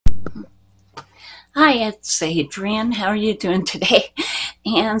Hi, it's Adrienne. How are you doing today?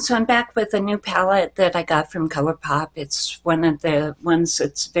 And so I'm back with a new palette that I got from Colourpop. It's one of the ones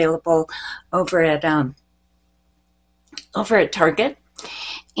that's available over at Target.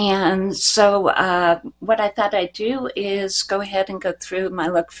 And so what I thought I'd do is go ahead and go through my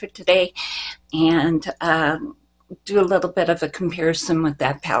look for today and do a little bit of a comparison with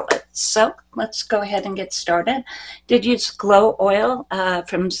that palette. So let's go ahead and get started. Did use Glow Oil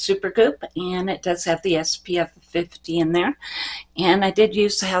from Supergoop, and it does have the SPF 50 in there. And I did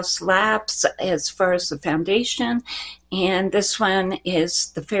use the Haus Labs as far as the foundation, and this one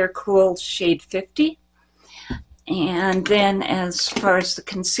is the Fair Cool shade 50. And then as far as the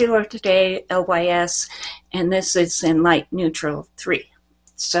concealer today, LYS, and this is in Light Neutral 3.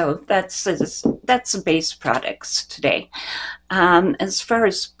 So that's the base products today. As far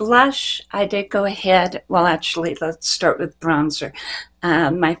as blush, I did go ahead, well actually let's start with bronzer.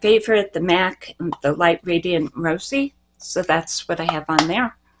 My favorite, the MAC, the Light Radiant Rosy, so that's what I have on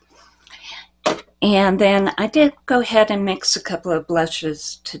there. And then I did go ahead and mix a couple of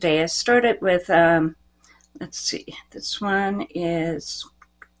blushes today. I started with, let's see, this one is,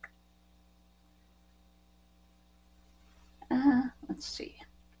 let's see,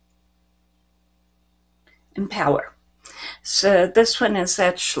 Empower. So this one is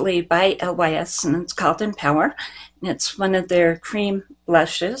actually by LYS and it's called Empower. And it's one of their cream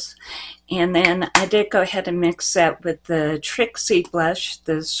blushes. And then I did go ahead and mix that with the Trixie blush,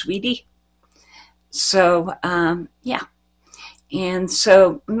 the Sweetie. So yeah. And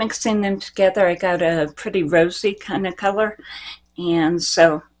so mixing them together, I got a pretty rosy kind of color. And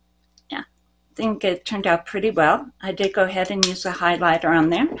so yeah, I think it turned out pretty well. I did go ahead and use a highlighter on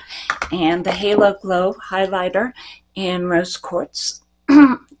there, and the Halo Glow highlighter in Rose Quartz.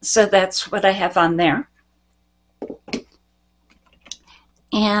 So that's what I have on there.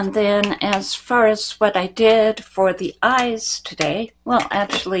 And then as far as what I did for the eyes today, well,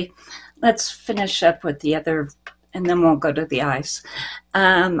 actually, let's finish up with the other, and then we'll go to the eyes.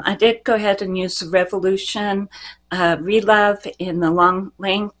 I did go ahead and use the Revoution Relove in the long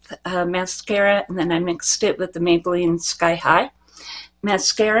length mascara, and then I mixed it with the Maybelline Sky High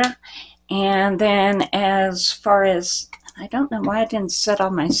mascara. And then as far as, I don't know why I didn't set all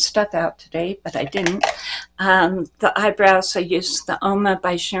my stuff out today, but I didn't. The eyebrows, I used the Uoma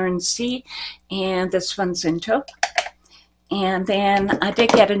by Sharon, and this one's in Taupe. And then I did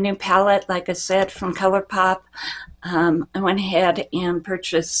get a new palette, like I said, from Colourpop. I went ahead and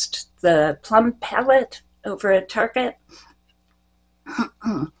purchased the Plum palette over at Target.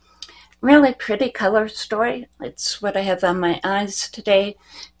 Really pretty color story. It's what I have on my eyes today.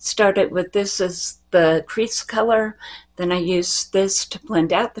 Started with this as the crease color. Then I used this to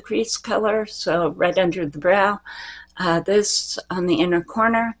blend out the crease color, so right under the brow. This on the inner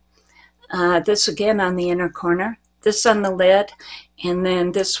corner. This again on the inner corner. This on the lid, and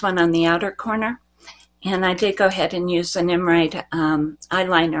then this one on the outer corner. And I did go ahead and use an Emerald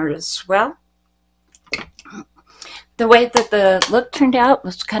eyeliner as well. The way that the look turned out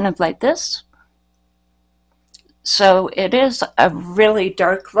was kind of like this. So it is a really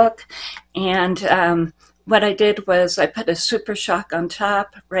dark look, and what I did was I put a Super Shock on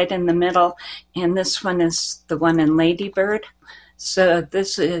top, right in the middle, and this one is the one in Ladybird. So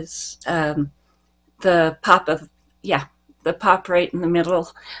this is the pop of, yeah, the pop right in the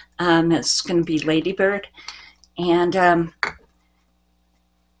middle is going to be Ladybird. And I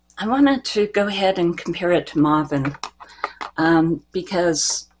wanted to go ahead and compare it to Mauvin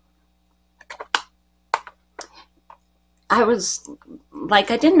because I was like,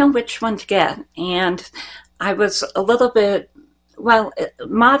 I didn't know which one to get. And I was a little bit, well,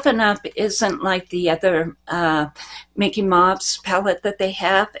 Mauvin Up isn't like the other Mickey Mauve's palette that they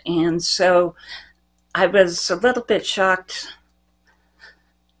have. And so I was a little bit shocked.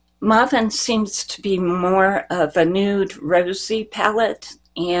 Mauvin seems to be more of a nude rosy palette,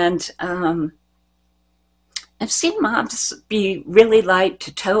 and I've seen mauves be really light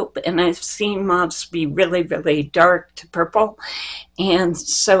to taupe, and I've seen mauves be really, really dark to purple. And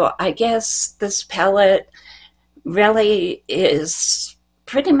so I guess this palette really is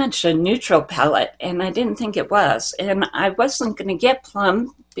pretty much a neutral palette, and I didn't think it was. And I wasn't going to get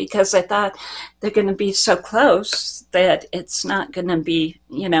Plum because I thought they're going to be so close that it's not going to be,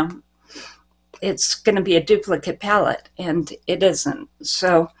 you know, it's going to be a duplicate palette, and it isn't.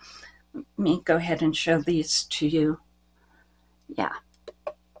 So let me go ahead and show these to you. Yeah.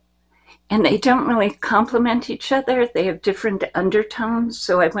 And they don't really complement each other. They have different undertones,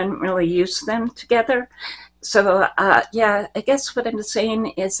 so I wouldn't really use them together. So yeah, I guess what I'm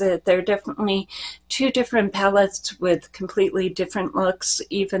saying is that there are definitely two different palettes with completely different looks,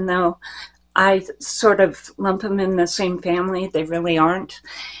 even though I sort of lump them in the same family. They really aren't.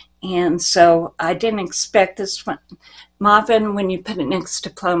 And so I didn't expect this one. Mauvin, when you put it next to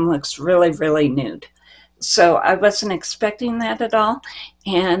Plum, looks really, really nude. So I wasn't expecting that at all.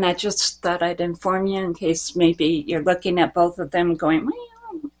 And I just thought I'd inform you in case maybe you're looking at both of them going,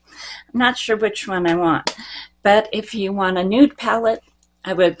 well, I'm not sure which one I want. But if you want a nude palette,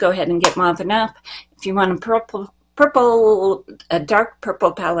 I would go ahead and get Mauvin up. If you want a dark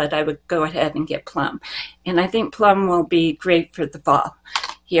purple palette, I would go ahead and get Plum. And I think Plum will be great for the fall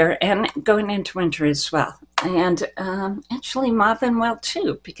here and going into winter as well. And actually Mauvin will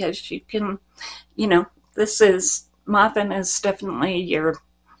too, because you can, you know, Mauvin is definitely your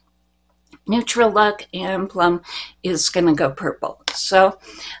neutral look, and Plum is going to go purple. So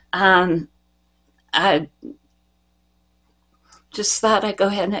I just thought I'd go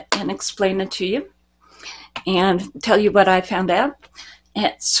ahead and explain it to you and tell you what I found out.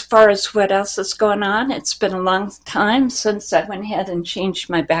 As far as what else is going on, it's been a long time since I went ahead and changed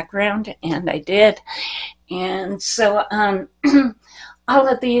my background, and I did. And so all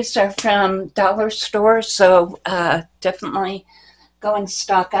of these are from dollar stores, so definitely go and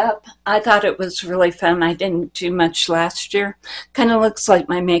stock up. I thought it was really fun. I didn't do much last year. Kind of looks like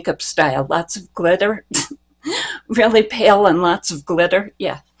my makeup style. Lots of glitter. Really pale and lots of glitter.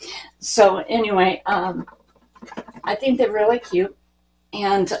 Yeah. So anyway, I think they're really cute.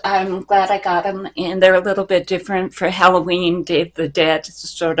 And I'm glad I got them. And they're a little bit different for Halloween, Day of the Dead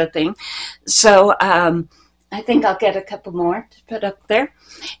sort of thing. So I think I'll get a couple more to put up there.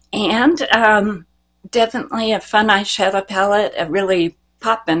 And definitely a fun eyeshadow palette, a really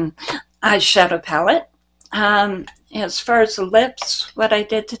poppin' eyeshadow palette. As far as the lips, what I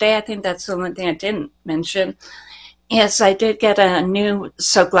did today, I think that's the only thing I didn't mention, is I did get a new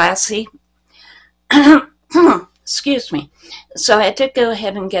So Glassy. Excuse me. So I did go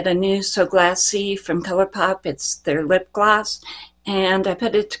ahead and get a new So Glassy from Colourpop. It's their lip gloss. And I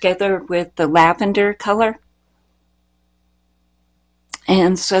put it together with the lavender color.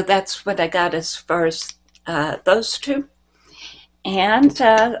 And so that's what I got as far as those two. And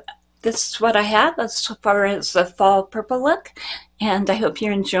this is what I have as far as the fall purple look. And I hope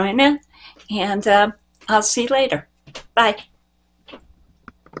you're enjoying it. And I'll see you later. Bye.